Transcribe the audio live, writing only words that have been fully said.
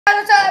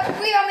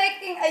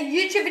making a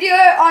YouTube video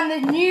on the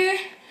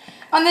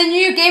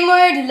new game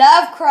mode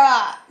Love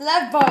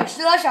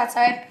Shot,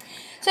 sorry.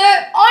 So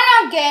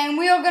on our game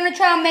we are gonna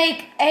try and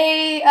make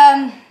a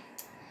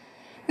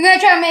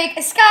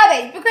sky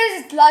base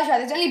because it's Love Shot,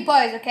 there's only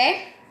bows,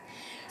 okay?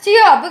 So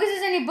yeah, because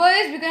there's only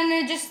bows, we're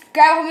gonna just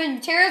grab a whole bunch of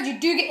materials. You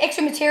do get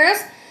extra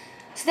materials.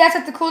 So that's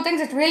what the cool thing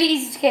is. It's really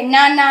easy to get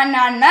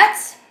 999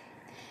 mats.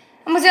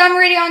 I'm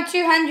already on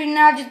 200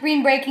 now, I've just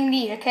been breaking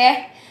these,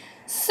 okay?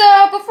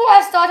 So before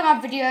I start my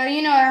video,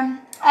 you know,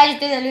 I just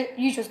did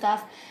the usual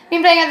stuff.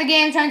 Been playing other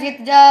games, trying to get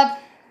the dub.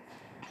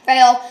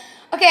 Fail.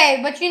 Okay,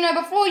 but you know,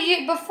 before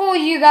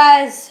you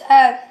guys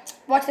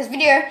watch this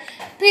video,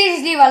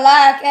 please leave a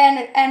like,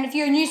 and if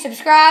you're new,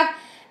 subscribe.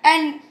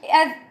 And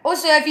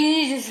also, if you're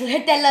new, just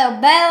hit that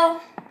little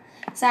bell.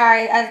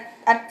 Sorry,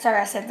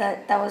 I said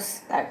that. That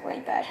was like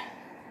really bad.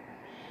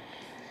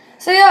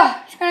 So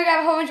yeah, just gonna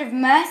grab a whole bunch of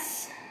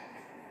mess.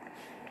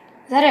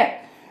 Is that it?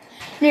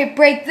 Let me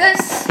break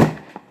this.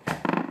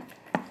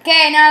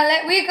 Okay, now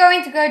we're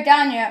going to go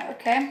down here.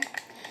 Okay.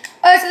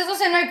 Oh, so there's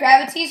also no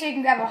gravity, so you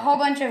can grab a whole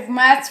bunch of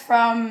mats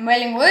from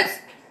Wailing Woods.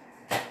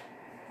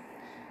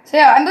 So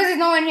yeah, and because there's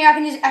no one here, I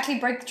can just actually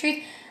break the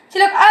trees. So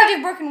look, I've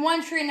just broken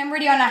one tree and I'm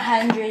already on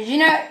 100. You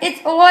know,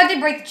 I did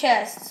break the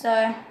chest,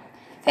 so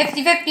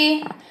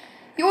 50-50.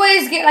 You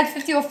always get like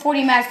 50 or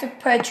 40 mats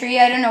per tree,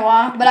 I don't know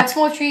why. But like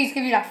small trees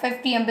give you like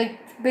 50 and big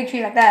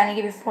trees like that and they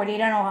give you 40, I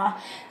don't know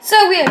why.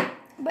 So weird.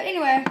 But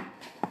anyway,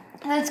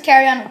 let's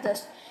carry on with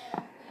this.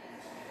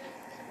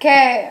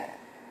 Okay.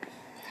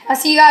 I'll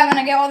see you guys when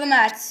I get all the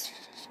mats.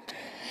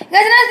 Guys,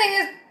 another thing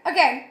is,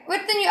 okay,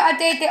 with the new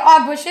update there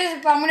are bushes,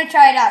 but I'm going to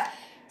try it out.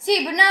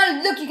 See, but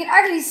now look, you can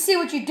actually see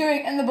what you're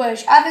doing in the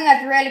bush. I think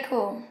that's really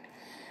cool.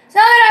 So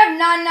now that I have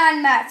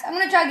 99 mats, I'm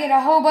going to try to get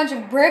a whole bunch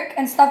of brick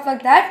and stuff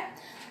like that.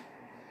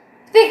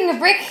 Speaking of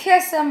brick,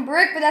 here's some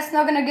brick, but that's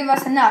not going to give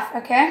us enough,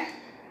 okay?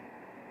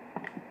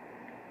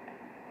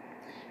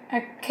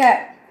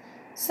 Okay.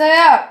 So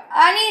yeah,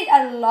 I need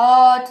a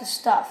lot of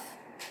stuff.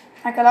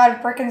 Like a lot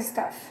of brick and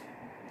stuff.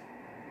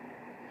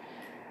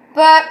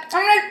 But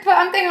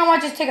I'm thinking I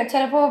might just take a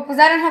teleport because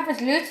I don't have much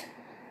loot.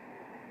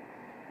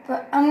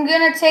 But I'm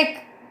gonna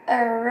take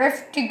a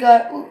rift to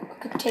go. Ooh, I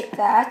could take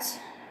that.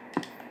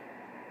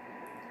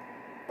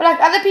 But like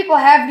other people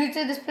have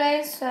looted this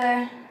place, so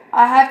I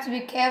have to be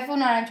careful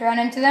not to run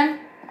into them.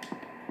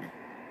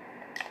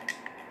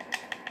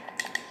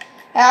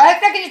 Yeah, I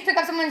hope I can just pick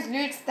up someone's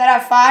loot that I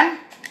find.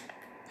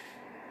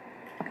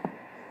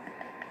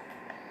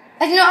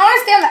 And you know, I want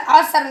to stay on the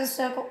outside of the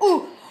circle.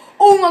 Ooh,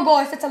 oh my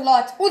gosh, that's a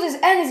lot. Ooh,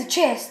 there's a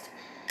chest.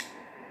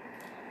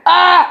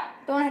 Ah,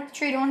 don't hit the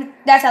tree.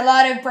 That's a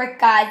lot of brick,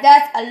 guys.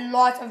 That's a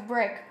lot of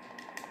brick.